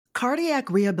Cardiac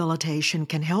rehabilitation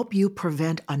can help you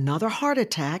prevent another heart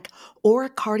attack or a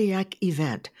cardiac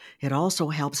event. It also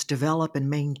helps develop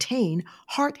and maintain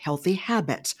heart-healthy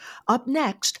habits. Up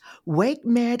next,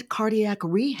 WakeMed cardiac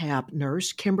rehab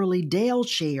nurse Kimberly Dale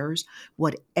shares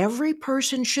what every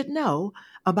person should know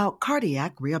about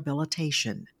cardiac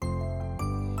rehabilitation.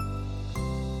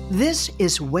 This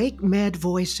is WakeMed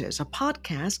Voices, a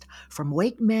podcast from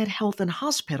WakeMed Health and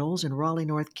Hospitals in Raleigh,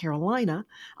 North Carolina.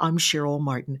 I'm Cheryl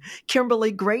Martin.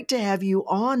 Kimberly, great to have you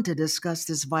on to discuss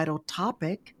this vital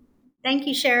topic. Thank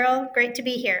you, Cheryl. Great to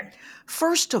be here.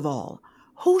 First of all,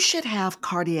 who should have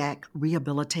cardiac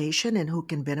rehabilitation and who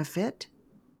can benefit?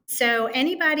 So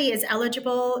anybody is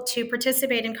eligible to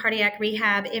participate in cardiac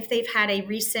rehab if they've had a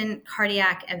recent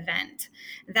cardiac event.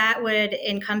 That would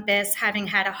encompass having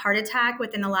had a heart attack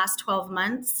within the last 12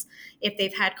 months. If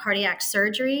they've had cardiac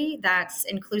surgery, that's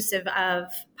inclusive of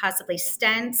possibly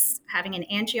stents, having an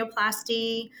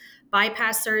angioplasty,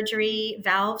 bypass surgery,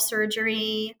 valve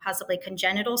surgery, possibly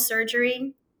congenital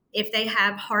surgery. If they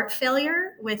have heart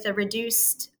failure with a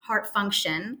reduced heart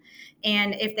function,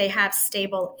 and if they have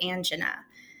stable angina.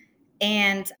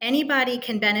 And anybody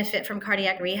can benefit from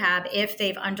cardiac rehab if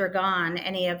they've undergone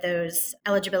any of those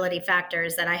eligibility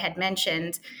factors that I had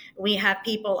mentioned. We have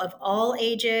people of all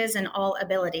ages and all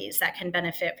abilities that can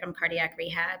benefit from cardiac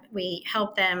rehab. We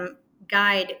help them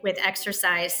guide with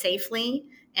exercise safely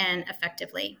and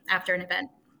effectively after an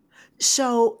event.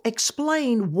 So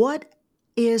explain, what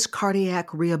is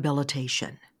cardiac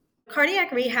rehabilitation?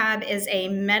 Cardiac rehab is a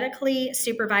medically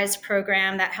supervised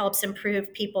program that helps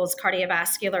improve people's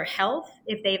cardiovascular health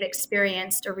if they've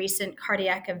experienced a recent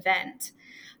cardiac event.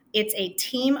 It's a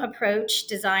team approach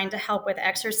designed to help with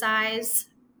exercise,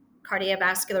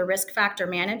 cardiovascular risk factor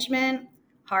management,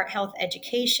 heart health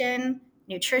education,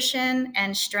 nutrition,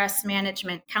 and stress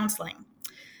management counseling.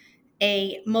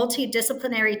 A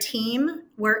multidisciplinary team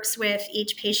works with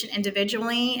each patient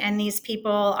individually, and these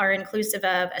people are inclusive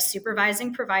of a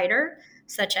supervising provider,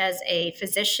 such as a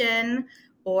physician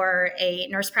or a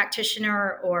nurse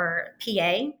practitioner or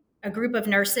PA, a group of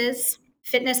nurses,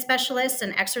 fitness specialists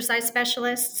and exercise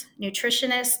specialists,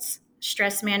 nutritionists,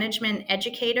 stress management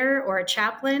educator or a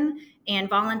chaplain, and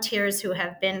volunteers who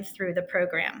have been through the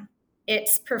program.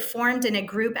 It's performed in a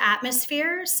group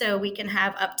atmosphere, so we can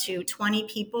have up to 20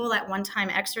 people at one time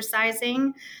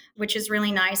exercising, which is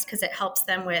really nice because it helps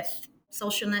them with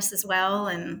socialness as well,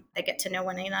 and they get to know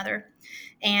one another.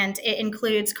 And it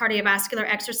includes cardiovascular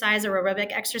exercise or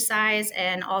aerobic exercise,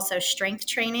 and also strength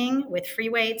training with free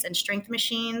weights and strength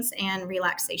machines and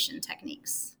relaxation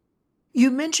techniques.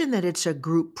 You mentioned that it's a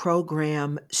group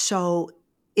program, so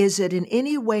is it in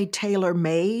any way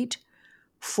tailor-made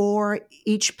for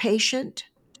each patient?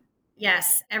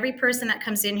 Yes, every person that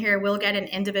comes in here will get an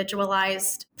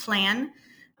individualized plan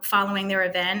following their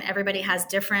event. Everybody has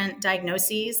different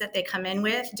diagnoses that they come in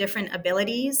with, different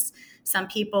abilities. Some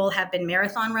people have been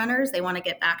marathon runners. They want to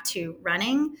get back to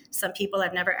running. Some people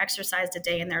have never exercised a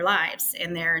day in their lives,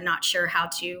 and they're not sure how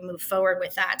to move forward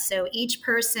with that. So each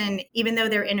person, even though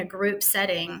they're in a group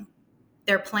setting,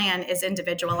 their plan is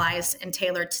individualized and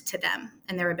tailored to them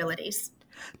and their abilities.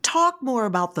 Talk more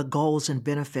about the goals and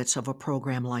benefits of a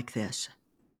program like this.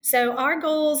 So our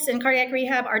goals in cardiac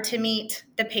rehab are to meet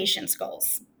the patient's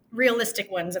goals, realistic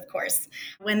ones, of course.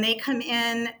 When they come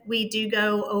in, we do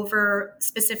go over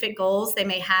specific goals they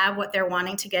may have, what they're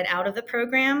wanting to get out of the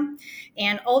program.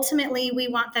 And ultimately, we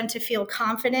want them to feel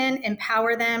confident,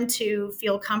 empower them to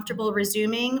feel comfortable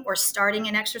resuming or starting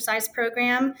an exercise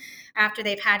program after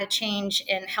they've had a change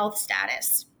in health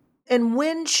status. And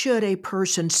when should a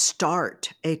person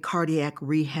start a cardiac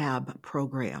rehab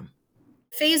program?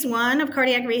 Phase 1 of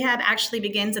cardiac rehab actually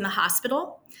begins in the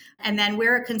hospital, and then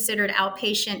we're a considered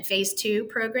outpatient phase 2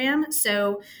 program.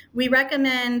 So we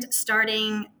recommend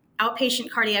starting outpatient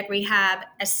cardiac rehab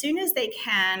as soon as they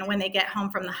can when they get home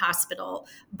from the hospital,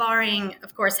 barring,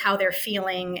 of course, how they're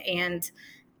feeling and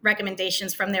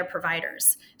recommendations from their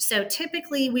providers. So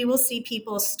typically we will see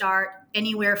people start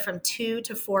anywhere from 2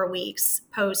 to 4 weeks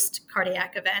post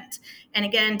cardiac event. And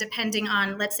again, depending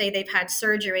on, let's say they've had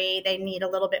surgery, they need a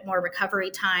little bit more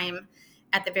recovery time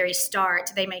at the very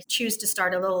start. They may choose to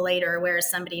start a little later,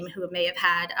 whereas somebody who may have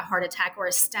had a heart attack or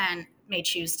a stent may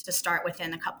choose to start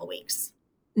within a couple weeks.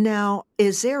 Now,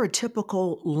 is there a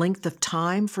typical length of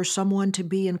time for someone to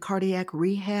be in cardiac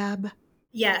rehab?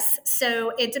 Yes.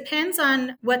 So it depends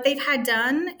on what they've had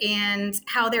done and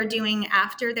how they're doing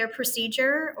after their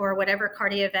procedure or whatever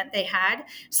cardio event they had.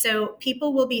 So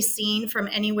people will be seen from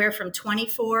anywhere from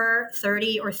 24,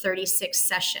 30, or 36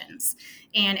 sessions.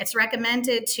 And it's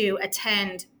recommended to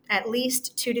attend at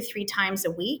least 2 to 3 times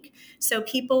a week. So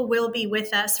people will be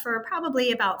with us for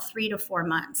probably about 3 to 4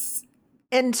 months.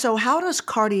 And so, how does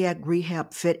cardiac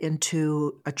rehab fit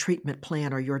into a treatment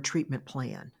plan or your treatment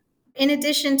plan? In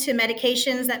addition to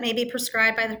medications that may be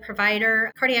prescribed by the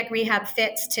provider, cardiac rehab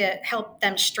fits to help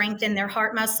them strengthen their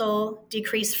heart muscle,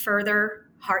 decrease further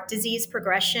heart disease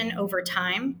progression over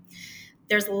time.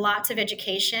 There's lots of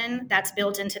education that's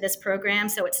built into this program,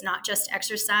 so it's not just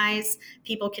exercise.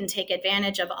 People can take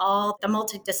advantage of all the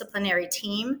multidisciplinary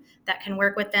team that can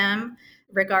work with them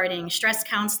regarding stress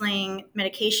counseling,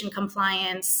 medication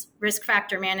compliance, risk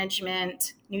factor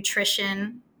management,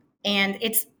 nutrition, and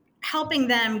it's helping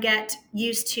them get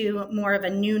used to more of a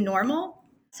new normal,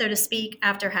 so to speak,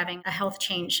 after having a health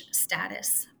change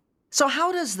status. So,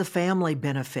 how does the family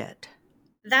benefit?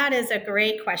 That is a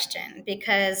great question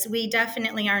because we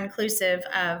definitely are inclusive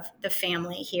of the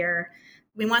family here.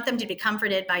 We want them to be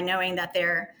comforted by knowing that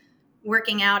they're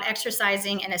working out,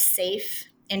 exercising in a safe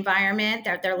environment,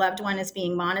 that their loved one is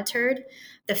being monitored.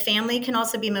 The family can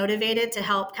also be motivated to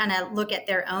help kind of look at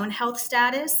their own health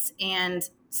status and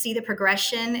see the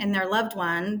progression in their loved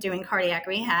one doing cardiac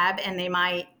rehab, and they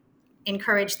might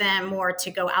encourage them more to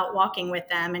go out walking with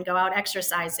them and go out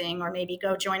exercising, or maybe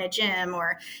go join a gym,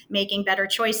 or making better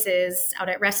choices out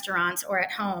at restaurants or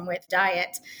at home with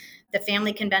diet. The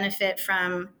family can benefit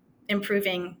from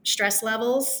improving stress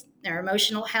levels, their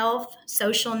emotional health,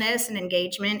 socialness, and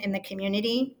engagement in the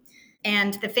community.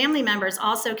 And the family members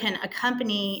also can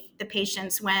accompany the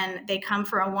patients when they come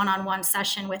for a one-on-one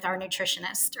session with our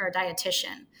nutritionist or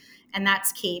dietitian. And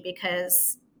that's key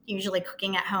because usually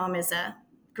cooking at home is a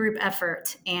group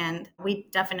effort, and we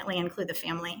definitely include the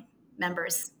family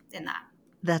members in that.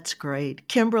 That's great.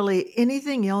 Kimberly,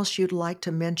 anything else you'd like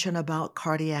to mention about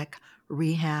cardiac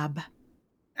rehab?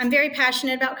 I'm very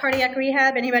passionate about cardiac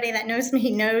rehab. Anybody that knows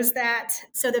me knows that.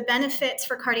 So the benefits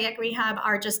for cardiac rehab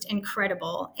are just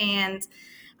incredible. And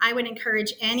I would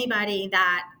encourage anybody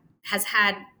that has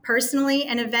had personally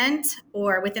an event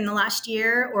or within the last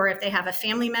year, or if they have a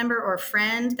family member or a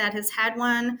friend that has had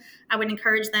one, I would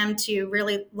encourage them to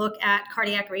really look at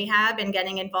cardiac rehab and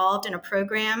getting involved in a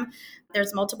program.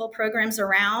 There's multiple programs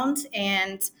around,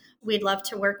 and we'd love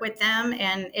to work with them.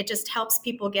 And it just helps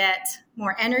people get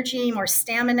more energy, more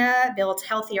stamina, build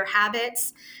healthier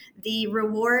habits. The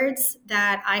rewards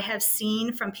that I have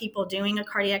seen from people doing a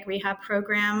cardiac rehab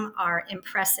program are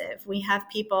impressive. We have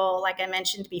people, like I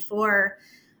mentioned before,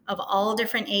 of all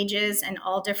different ages and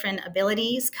all different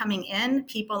abilities coming in.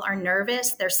 People are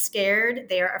nervous, they're scared,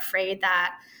 they're afraid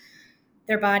that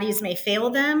their bodies may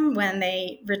fail them when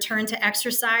they return to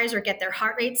exercise or get their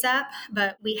heart rates up,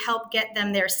 but we help get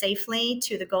them there safely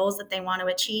to the goals that they want to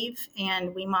achieve.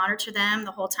 And we monitor them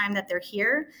the whole time that they're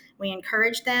here. We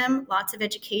encourage them, lots of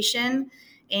education.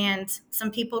 And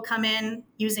some people come in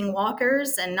using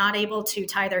walkers and not able to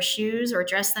tie their shoes or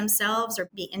dress themselves or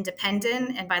be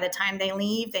independent. And by the time they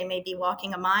leave, they may be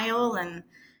walking a mile and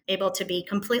able to be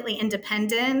completely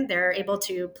independent. They're able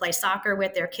to play soccer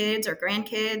with their kids or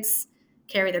grandkids,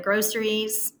 carry their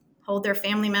groceries, hold their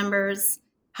family members.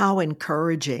 How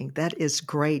encouraging. That is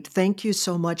great. Thank you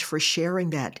so much for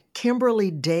sharing that.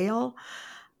 Kimberly Dale,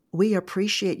 we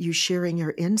appreciate you sharing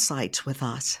your insights with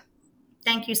us.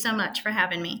 Thank you so much for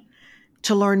having me.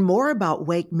 To learn more about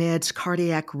WakeMed's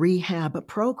cardiac rehab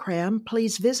program,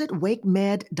 please visit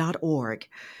wakemed.org.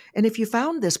 And if you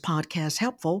found this podcast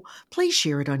helpful, please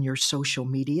share it on your social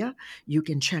media. You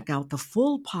can check out the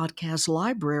full podcast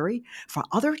library for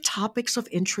other topics of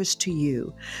interest to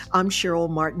you. I'm Cheryl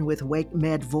Martin with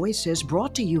WakeMed Voices,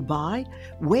 brought to you by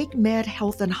WakeMed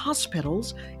Health and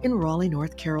Hospitals in Raleigh,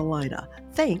 North Carolina.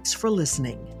 Thanks for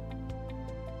listening.